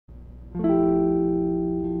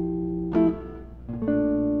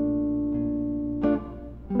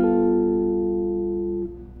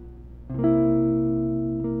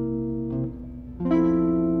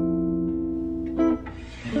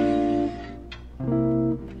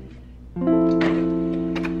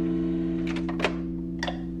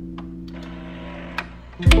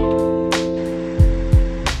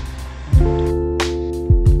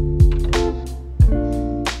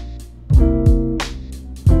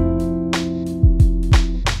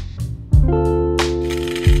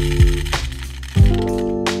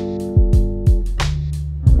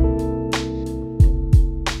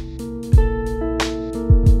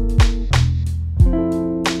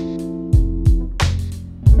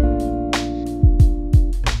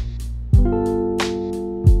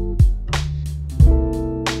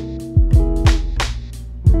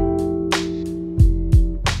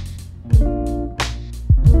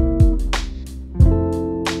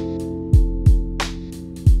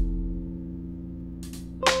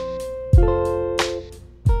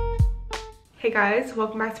Hey guys,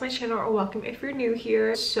 welcome back to my channel, or welcome if you're new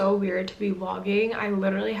here. It's so weird to be vlogging. I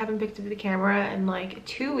literally haven't picked up the camera in like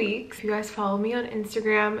 2 weeks. If you guys follow me on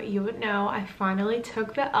Instagram, you would know I finally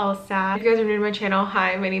took the LSAT. If you guys are new to my channel,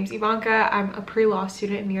 hi, my name's Ivanka. I'm a pre-law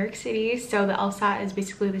student in New York City. So the LSAT is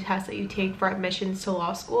basically the test that you take for admissions to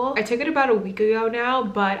law school. I took it about a week ago now,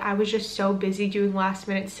 but I was just so busy doing last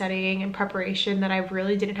minute studying and preparation that I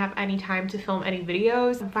really didn't have any time to film any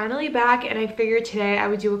videos. I'm finally back, and I figured today I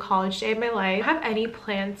would do a college day of my life. I don't have any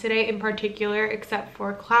plans today in particular except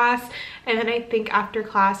for class, and then I think after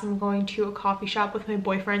class I'm going to a coffee shop with my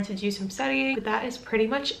boyfriend to do some studying. But that is pretty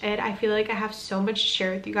much it. I feel like I have so much to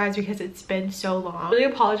share with you guys because it's been so long. I really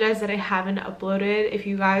apologize that I haven't uploaded. If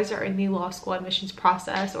you guys are in the law school admissions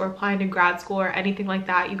process or applying to grad school or anything like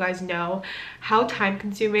that, you guys know how time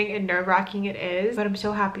consuming and nerve-wracking it is, but I'm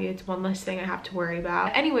so happy it's one less thing I have to worry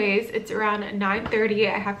about. Anyways, it's around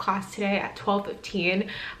 9:30. I have class today at 12:15.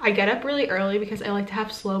 I get up really early because I like to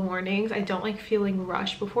have slow mornings. I don't like feeling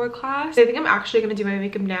rushed before class. So I think I'm actually gonna do my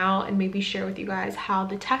makeup now and maybe share with you guys how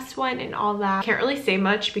the test went and all that. Can't really say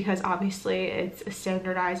much because obviously it's a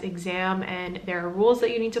standardized exam and there are rules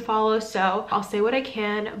that you need to follow, so I'll say what I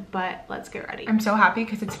can, but let's get ready. I'm so happy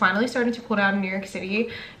because it's finally starting to cool down in New York City.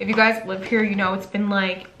 If you guys live here, you know it's been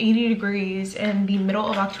like 80 degrees in the middle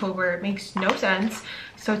of October. It makes no sense.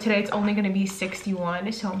 So today it's only gonna be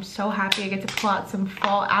 61, so I'm so happy I get to pull out some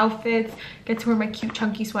fall outfits, get to wear my cute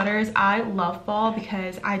chunky sweaters. I love fall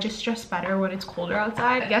because I just dress better when it's colder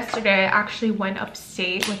outside. Yesterday I actually went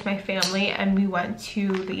upstate with my family and we went to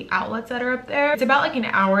the outlets that are up there. It's about like an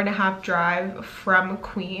hour-and-a-half drive from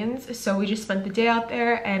Queens, so we just spent the day out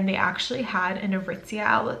there, and they actually had an Aritzia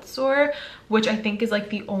outlet store, which I think is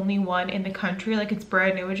like the only one in the country. Like, it's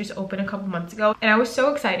brand new, it just opened a couple months ago, and I was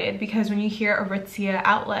so excited because when you hear Aritzia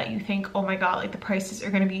outlet you think, oh my god, like the prices are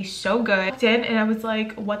gonna be so good. I walked in and I was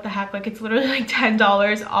like, what the heck, like it's literally like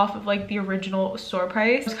 $10 off of like the original store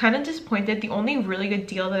price. I was kind of disappointed. The only really good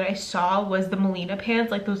deal that I saw was the Melina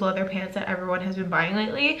pants, like those leather pants that everyone has been buying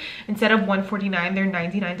lately. Instead of $149, they're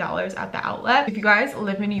 $99 at the outlet. If you guys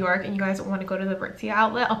live in New York and you guys want to go to the Aritzia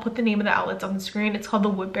outlet, I'll put the name of the outlets on the screen. It's called the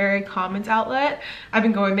Woodbury Commons outlet. I've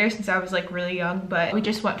been going there since I was like really young, but we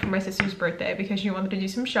just went for my sister's birthday because she wanted to do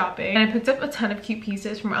some shopping, and I picked up a ton of cute pieces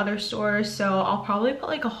from other stores, so I'll probably put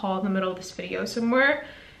like a haul in the middle of this video somewhere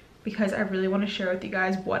because I really want to share with you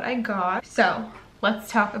guys what I got. So let's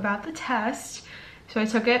talk about the test. So I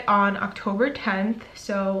took it on October 10th,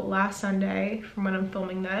 so last Sunday from when I'm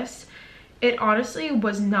filming this. It honestly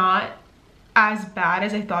was not as bad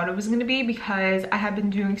as I thought it was going to be because I have been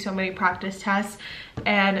doing so many practice tests,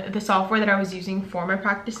 and the software that I was using for my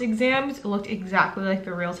practice exams looked exactly like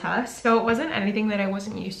the real test. So it wasn't anything that I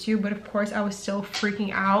wasn't used to, but of course I was still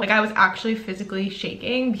freaking out. Like, I was actually physically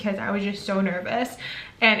shaking because I was just so nervous.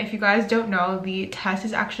 And if you guys don't know, the test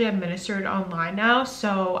is actually administered online now,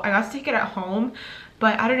 so I got to take it at home.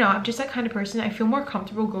 But I don't know, I'm just that kind of person. I feel more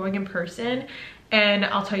comfortable going in person, and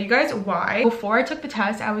I'll tell you guys why. Before I took the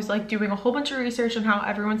test, I was like doing a whole bunch of research on how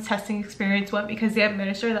everyone's testing experience went because they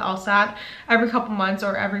administer the LSAT every couple months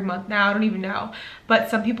or every month now, I don't even know. But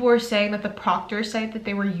some people were saying that the proctor site that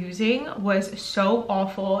they were using was so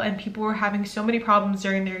awful, and people were having so many problems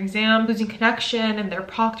during their exam, losing connection and their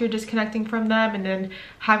proctor disconnecting from them and then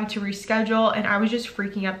having to reschedule, and I was just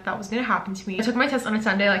freaking out that was gonna happen to me. I took my test on a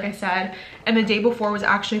Sunday, like I said, and the day before was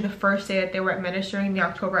actually the first day that they were administering the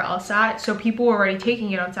October LSAT, so people were already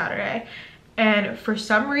taking it on Saturday. And for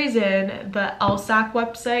some reason the LSAC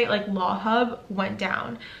website, like Law Hub, went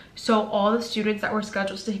down. So all the students that were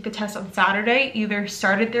scheduled to take the test on Saturday either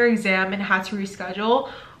started their exam and had to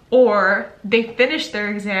reschedule, or they finished their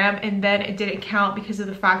exam and then it didn't count because of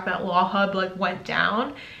the fact that Law Hub like went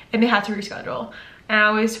down and they had to reschedule. And I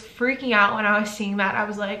was freaking out when I was seeing that. I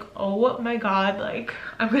was like, oh my god, like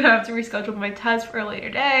I'm gonna have to reschedule my test for a later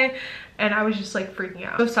day. And I was just like freaking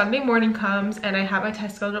out. So Sunday morning comes and I have my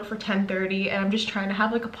test scheduled for 10:30, and I'm just trying to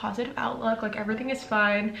have like a positive outlook, like everything is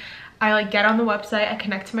fine. I like get on the website, I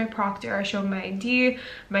connect to my proctor, I show him my ID,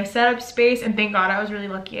 my setup space, and thank god I was really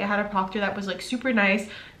lucky. I had a proctor that was like super nice,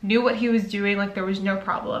 knew what he was doing, like there was no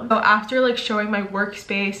problem. So after like showing my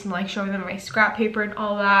workspace and like showing them my scrap paper and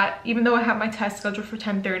all that, even though I had my test scheduled for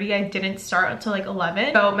 10:30, I didn't start until like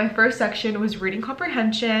 11. So my first section was reading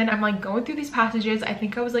comprehension. I'm like going through these passages. I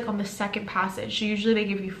think I was like on the second passage. So usually they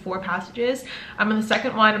give you 4 passages. I'm on the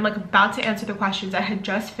second one. I'm like about to answer the questions. I had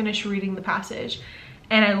just finished reading the passage.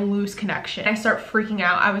 and I lose connection. I start freaking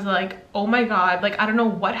out. I was like, oh my god, like I don't know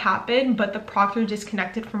what happened, but the proctor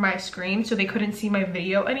disconnected from my screen so they couldn't see my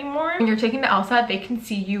video anymore. When you're taking the LSAT, they can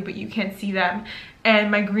see you but you can't see them,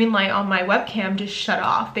 and my green light on my webcam just shut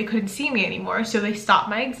off. They couldn't see me anymore, so they stopped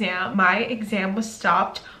my exam. My exam was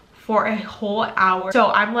stopped for a whole hour.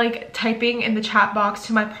 So I'm like typing in the chat box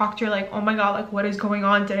to my proctor like, oh my god, like what is going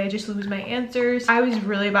on? Did I just lose my answers? I was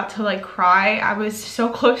really about to like cry. I was so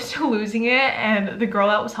close to losing it, and the girl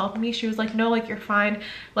that was helping me, she was like, no, like you're fine.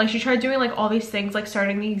 Like she tried doing like all these things, like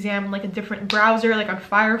starting the exam in like a different browser, like on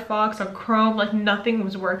Firefox, on Chrome, like nothing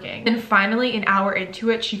was working. And finally an hour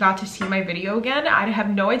into it, she got to see my video again. I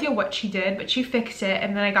have no idea what she did, but she fixed it,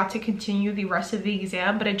 and then I got to continue the rest of the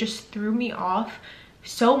exam, but it just threw me off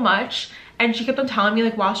so much. And she kept on telling me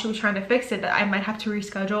like while she was trying to fix it that I might have to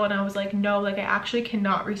reschedule, and I was like, no, like I actually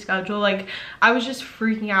cannot reschedule. Like I was just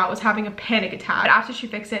freaking out. I was having a panic attack. But after she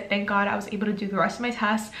fixed it, thank god, I was able to do the rest of my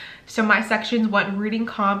tests. So my sections went reading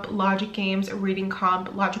comp, logic games, reading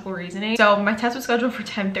comp, logical reasoning. So my test was scheduled for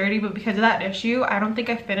 10:30, but because of that issue, I don't think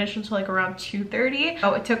I finished until like around 2:30.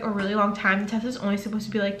 So it took a really long time. The test is only supposed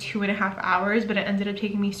to be like 2.5 hours, but it ended up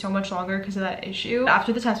taking me so much longer because of that issue.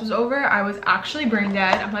 After the test was over, I was actually brain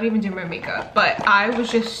dead. I'm not even doing my makeup, but I was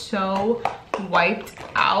just so wiped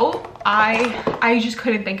out. I just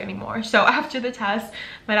couldn't think anymore. So after the test,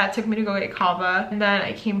 my dad took me to go get kava, and then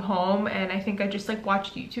I came home and I think I just like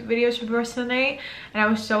watched YouTube videos for the rest of the night, and I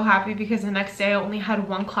was so happy because the next day I only had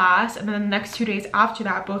one class, and then the next 2 days after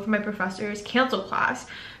that, both of my professors canceled class.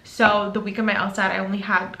 So the week of my LSAT, I only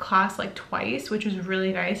had class like twice, which was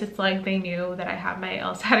really nice. It's like they knew that I had my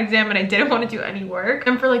LSAT exam and I didn't want to do any work.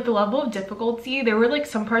 And for like the level of difficulty, there were like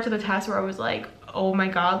some parts of the test where I was like, oh my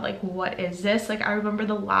god, like what is this? Like I remember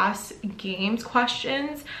the last games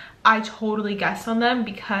questions, I totally guessed on them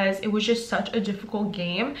because it was just such a difficult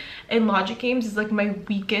game, and logic games is like my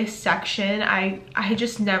weakest section. I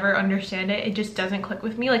just never understand it. It just doesn't click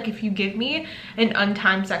with me. Like if you give me an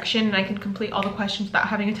untimed section and I can complete all the questions without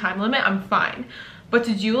having a time limit, I'm fine. But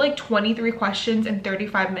to do like 23 questions in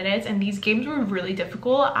 35 minutes, and these games were really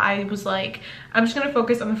difficult, I was like, I'm just gonna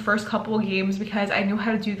focus on the first couple of games because I knew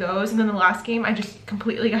how to do those. And then the last game, I just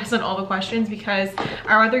completely guessed on all the questions because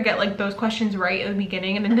I'd rather get like those questions right at the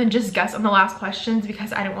beginning and then just guess on the last questions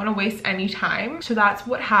because I didn't want to waste any time. So that's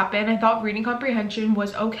what happened. I thought reading comprehension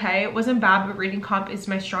was okay. It wasn't bad, but reading comp is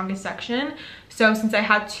my strongest section. So since I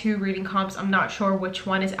had 2 reading comps, I'm not sure which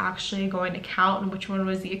one is actually going to count and which one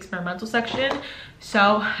was the experimental section.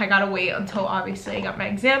 So I gotta wait until obviously I got my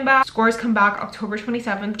exam back. Scores come back October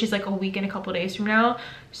 27th, which is like a week and a couple days from now.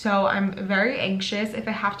 So I'm very anxious. If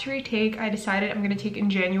I have to retake, I decided I'm gonna take in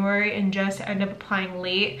January and just end up applying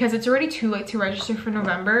late because it's already too late to register for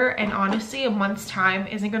November, and honestly a month's time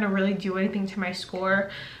isn't gonna really do anything to my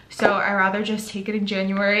score. So I rather just take it in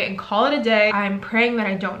January and call it a day. I'm praying that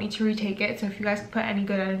I don't need to retake it, so if you guys can put any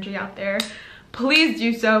good energy out there, please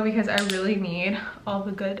do so because I really need all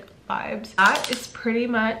the good vibes. That is pretty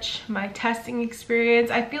much my testing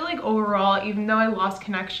experience. I feel like overall, even though I lost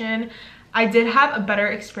connection, I did have a better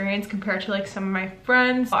experience compared to like some of my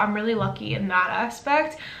friends. I'm really lucky in that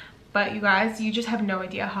aspect. But you guys, you just have no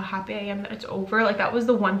idea how happy I am that it's over. Like that was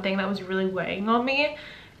the one thing that was really weighing on me.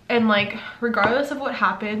 And like regardless of what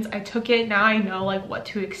happens, I took it. Now I know like what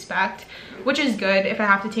to expect, which is good if I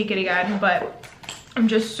have to take it again. But I'm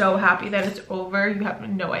just so happy that it's over. You have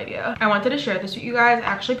no idea. I wanted to share this with you guys. I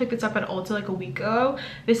actually picked this up at Ulta like a week ago.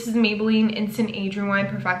 This is Maybelline Instant Age Rewind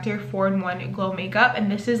Perfector 4-in-1 Glow Makeup, and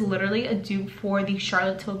this is literally a dupe for the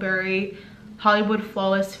Charlotte Tilbury Hollywood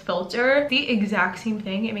Flawless Filter. The exact same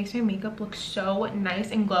thing. It makes my makeup look so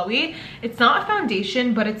nice and glowy. It's not a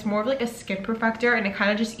foundation, but it's more of like a skin perfector, and it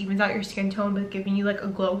kind of just evens out your skin tone by giving you like a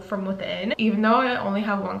glow from within. Even though I only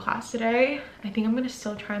have one class today, I think I'm gonna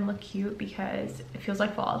still try and look cute because it feels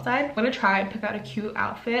like fall outside. I'm gonna try and pick out a cute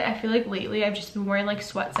outfit. I feel like lately I've just been wearing like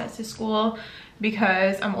sweatsets to school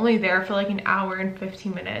because I'm only there for like an hour and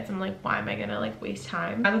 15 minutes. I'm like, why am I gonna like waste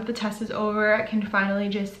time? Now that the test is over, I can finally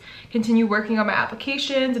just continue working on my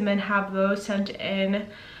applications and then have those sent in.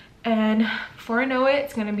 And before I know it,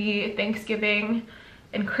 it's gonna be Thanksgiving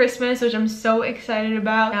and Christmas, which I'm so excited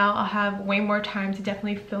about. Now I'll have way more time to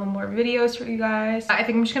definitely film more videos for you guys. I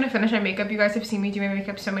think I'm just gonna finish my makeup. You guys have seen me do my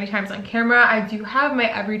makeup so many times on camera. I do have my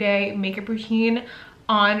everyday makeup routine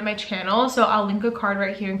on my channel, so I'll link a card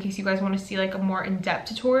right here in case you guys want to see like a more in-depth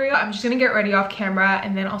tutorial. I'm just gonna get ready off camera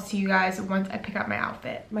and then I'll see you guys once I pick out my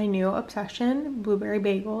outfit. My new obsession, blueberry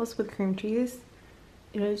bagels with cream cheese.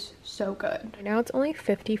 It is so good. Right now it's only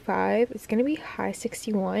 55. It's gonna be high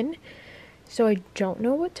 61. So I don't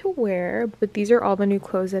know what to wear, but these are all the new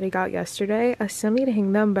clothes that I got yesterday. I still need to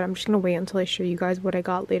hang them, but I'm just gonna wait until I show you guys what I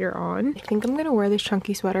got later on. I think I'm gonna wear this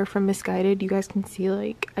chunky sweater from Missguided. You guys can see,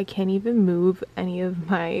 like, I can't even move any of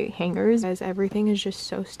my hangers as everything is just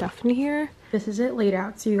so stuffed in here. This is it laid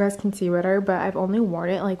out so you guys can see better, but I've only worn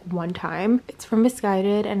it like one time. It's from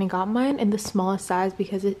Missguided and I got mine in the smallest size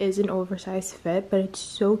because it is an oversized fit, but it's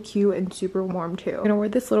so cute and super warm too. I'm gonna wear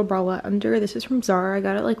this little bralette under. This is from Zara. I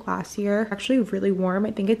got it like last year. Actually really warm.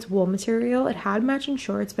 I think it's wool material. It had matching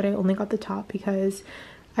shorts, but I only got the top because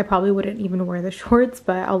I probably wouldn't even wear the shorts,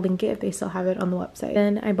 but I'll link it if they still have it on the website.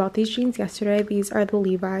 Then I bought these jeans yesterday. These are the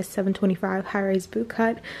Levi's 725 high-rise boot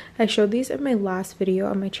cut. I showed these in my last video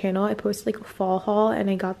on my channel. I posted like a fall haul and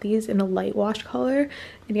I got these in a light wash color.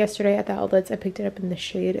 And yesterday at the outlets, I picked it up in the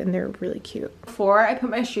shade and they're really cute. Before I put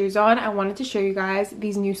my shoes on, I wanted to show you guys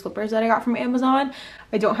these new slippers that I got from Amazon.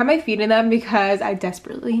 I don't have my feet in them because I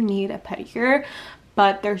desperately need a pedicure,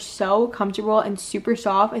 but they're so comfortable and super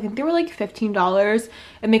soft. I think they were like $15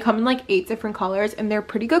 and they come in like 8 different colors and they're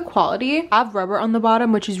pretty good quality. I have rubber on the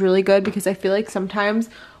bottom, which is really good because I feel like sometimes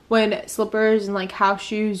when slippers and like house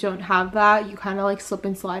shoes don't have that, you kind of like slip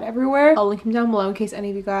and slide everywhere. I'll link them down below in case any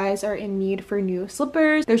of you guys are in need for new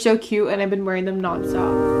slippers. They're so cute and I've been wearing them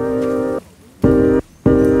nonstop.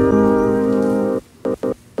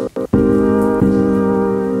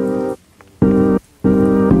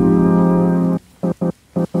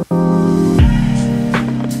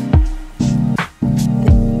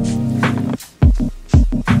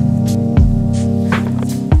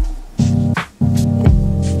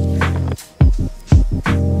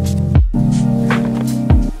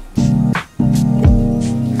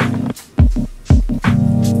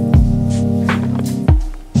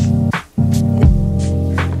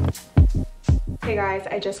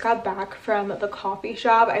 I just got back from the coffee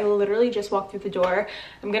shop. I literally just walked through the door.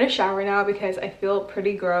 I'm gonna shower now because I feel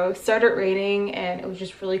pretty gross. It started raining and it was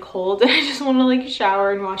just really cold and I just want to like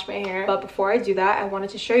shower and wash my hair. But before I do that, I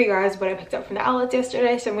wanted to show you guys what I picked up from the outlets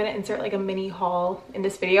yesterday. So I'm gonna insert like a mini haul in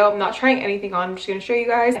this video. I'm not trying anything on, I'm just gonna show you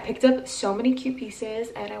guys. I picked up so many cute pieces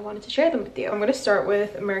and I wanted to share them with you. I'm gonna start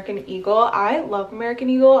with American Eagle. I love American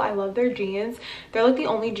Eagle. I love their jeans. They're like the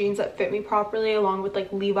only jeans that fit me properly, along with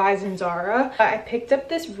like Levi's and Zara. I picked up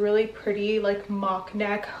this really pretty like mock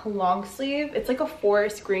neck long sleeve. It's like a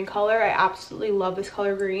forest green color. I absolutely love this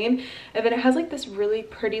color green, and then it has like this really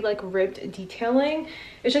pretty like ribbed detailing.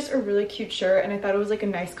 It's just a really cute shirt and I thought it was like a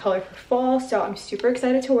nice color for fall, so I'm super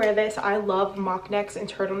excited to wear this. I love mock necks and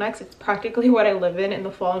turtlenecks. It's practically what I live in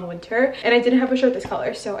the fall and winter, and I didn't have a shirt this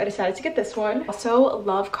color, so I decided to get this one. Also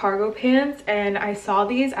love cargo pants, and I saw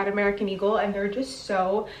these at American Eagle and they're just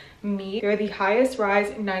so me. They're the highest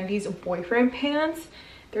rise 90s boyfriend pants.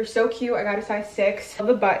 They're so cute. I got a size 6. I love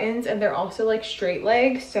the buttons, and they're also like straight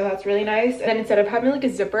legs, so that's really nice. And then instead of having like a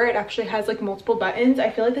zipper, it actually has like multiple buttons.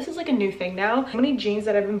 I feel like this is like a new thing now. How many jeans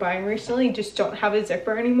that I've been buying recently just don't have a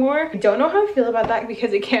zipper anymore. I don't know how I feel about that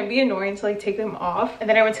because it can be annoying to like take them off. And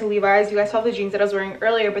then I went to Levi's. You guys saw the jeans that I was wearing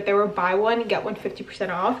earlier, but they were buy one get one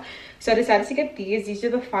 50% off. So I decided to get these. These are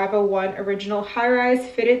the 501 original high-rise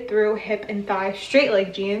fitted through hip and thigh straight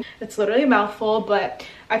leg jeans. It's literally a mouthful, but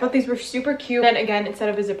I thought these were super cute. And again, instead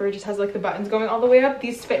of a zipper, it just has like the buttons going all the way up.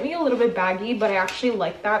 These fit me a little bit baggy, but I actually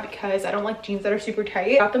like that because I don't like jeans that are super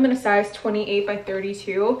tight. I got them in a size 28 by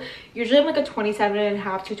 32. Usually I'm like a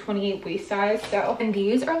 27.5 to 28 waist size. So, and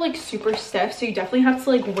these are like super stiff, so you definitely have to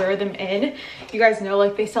like wear them in. You guys know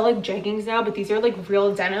like they sell like jeggings now, but these are like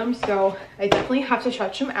real denim, so I definitely have to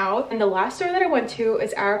stretch them out. And the last store that I went to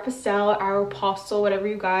is Aeropostale, whatever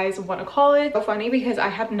you guys want to call it. So funny because I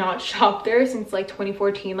have not shopped there since like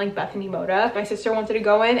 2014, like Bethany Moda. My sister wanted to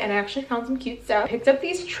go in and I actually found some cute stuff. I picked up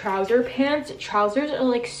these trouser pants. Trousers are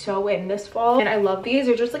like so in this fall and I love these.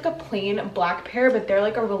 They're just like a plain black pair, but they're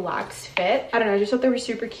like a relaxed fit. I don't know, I just thought they were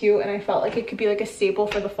super cute and I felt like it could be like a staple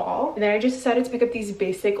for the fall. And then I just decided to pick up these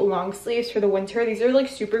basic long sleeves for the winter. These are like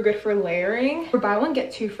super good for layering. For buy one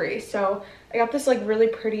get two free. So I got this like really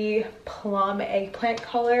pretty plum eggplant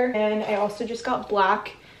color, and I also just got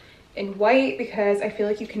black and white because I feel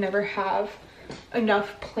like you can never have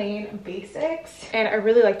enough plain basics, and I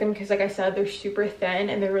really like them because like I said, they're super thin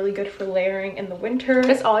and they're really good for layering in the winter.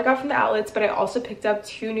 That's all I got from the outlets, but I also picked up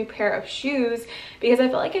 2 new pair of shoes because I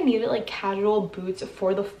felt like I needed like casual boots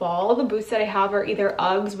for the fall. The boots that I have are either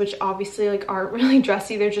Uggs, which obviously like aren't really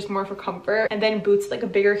dressy, they're just more for comfort, and then boots like a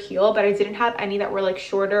bigger heel, but I didn't have any that were like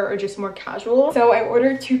shorter or just more casual, so I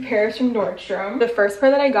ordered 2 pairs from Nordstrom. The first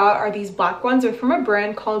pair that I got are these black ones. They're from a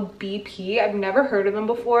brand called BP. I've never heard of them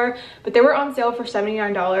before, but they were on sale for for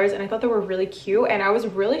 $79, and I thought they were really cute, and I was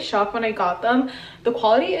really shocked when I got them. The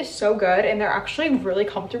quality is so good, and they're actually really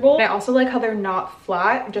comfortable. And I also like how they're not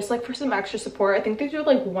flat, just like for some extra support. I think these are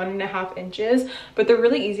like 1.5 inches, but they're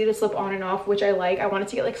really easy to slip on and off, which I like. I wanted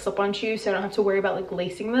to get like slip-on shoes so I don't have to worry about like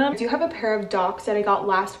lacing them. I do have a pair of Docs that I got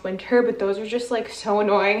last winter, but those are just like so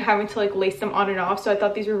annoying having to like lace them on and off, so I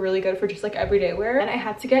thought these were really good for just like everyday wear. And I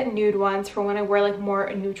had to get nude ones for when I wear like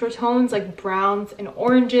more neutral tones, like browns and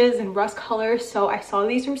oranges and rust colors. So I saw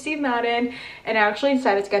these from Steve Madden, and I actually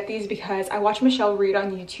decided to get these because I watched Michelle Reed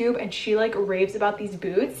on YouTube, and she like raves about these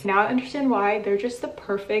boots. Now I understand why. They're just the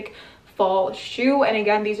perfect fall shoe. And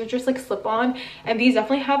again, these are just like slip-on, and these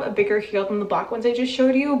definitely have a bigger heel than the black ones I just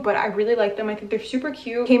showed you, but I really like them. I think they're super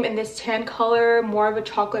cute. Came in this tan color, more of a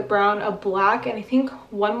chocolate brown, a black, and I think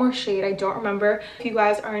one more shade, I don't remember. If you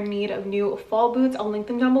guys are in need of new fall boots, I'll link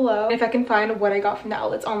them down below. And if I can find what I got from the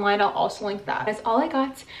outlets online, I'll also link that. That's all I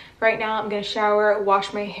got right now. I'm gonna shower,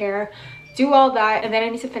 wash my hair, do all that, and then I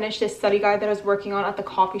need to finish this study guide that I was working on at the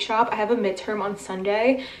coffee shop. I have a midterm on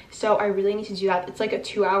Sunday, so I really need to do that. It's like a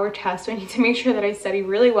 2-hour test, so I need to make sure that I study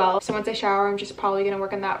really well. So once I shower, I'm just probably gonna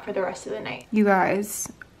work on that for the rest of the night. You guys,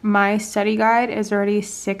 my study guide is already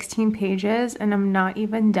 16 pages and I'm not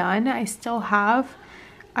even done. I still have,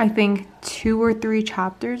 I think, 2 or 3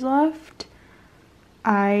 chapters left.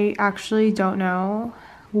 I actually don't know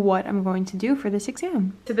what I'm going to do for this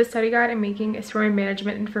exam. So the study guide I'm making is for my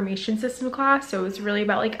management information system class, so it's really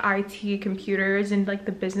about like IT, computers, and like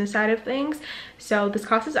the business side of things. So this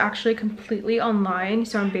class is actually completely online,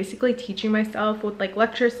 so I'm basically teaching myself with like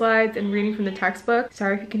lecture slides and reading from the textbook.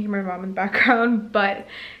 Sorry if you can hear my mom in the background, but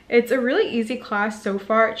it's a really easy class so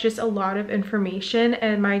far. It's just a lot of information,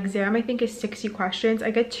 and my exam I think is 60 questions.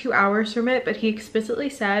 I get 2 hours from it, but he explicitly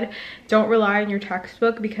said don't rely on your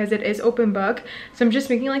textbook because it is open book. So I'm just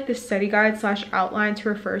making like this study guide slash outline to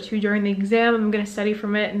refer to during the exam. I'm gonna study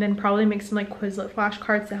from it and then probably make some like Quizlet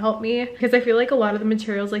flashcards to help me, because I feel like a lot of the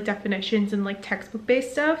materials like definitions and like textbook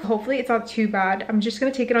based stuff. Hopefully it's not too bad. I'm just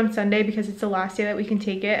gonna take it on Sunday because it's the last day that we can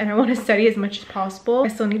take it, and I want to study as much as possible. I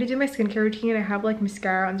still need to do my skincare routine. I have like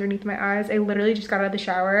mascara underneath my eyes. I literally just got out of the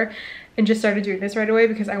shower and just started doing this right away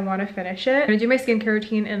because I want to finish it. I'm gonna do my skincare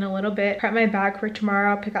routine in a little bit, prep my bag for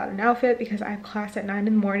tomorrow, pick out an outfit because I have class at 9 in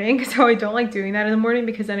the morning, so I don't like doing that in the morning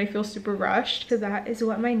because then I feel super rushed. So that is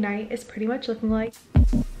what my night is pretty much looking like.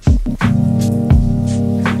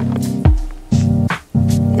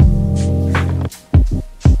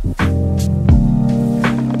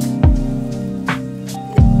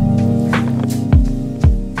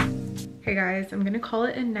 Hey guys, I'm gonna call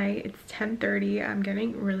it a night. It's 10:30. I'm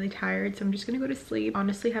getting really tired, so I'm just gonna go to sleep.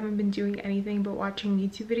 Honestly, haven't been doing anything but watching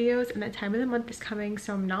YouTube videos, and that time of the month is coming,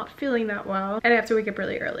 so I'm not feeling that well, and I have to wake up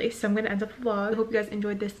really early, so I'm gonna end up the vlog. I hope you guys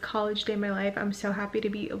enjoyed this college day in my life. I'm so happy to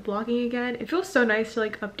be vlogging again. It feels so nice to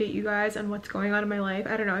like update you guys on what's going on in my life.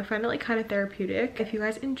 I don't know, I find it like kind of therapeutic. If you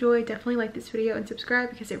guys enjoy, definitely like this video and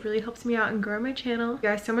subscribe because it really helps me out and grow my channel. Thank you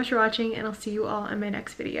guys so much for watching, and I'll see you all in my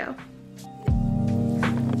next video.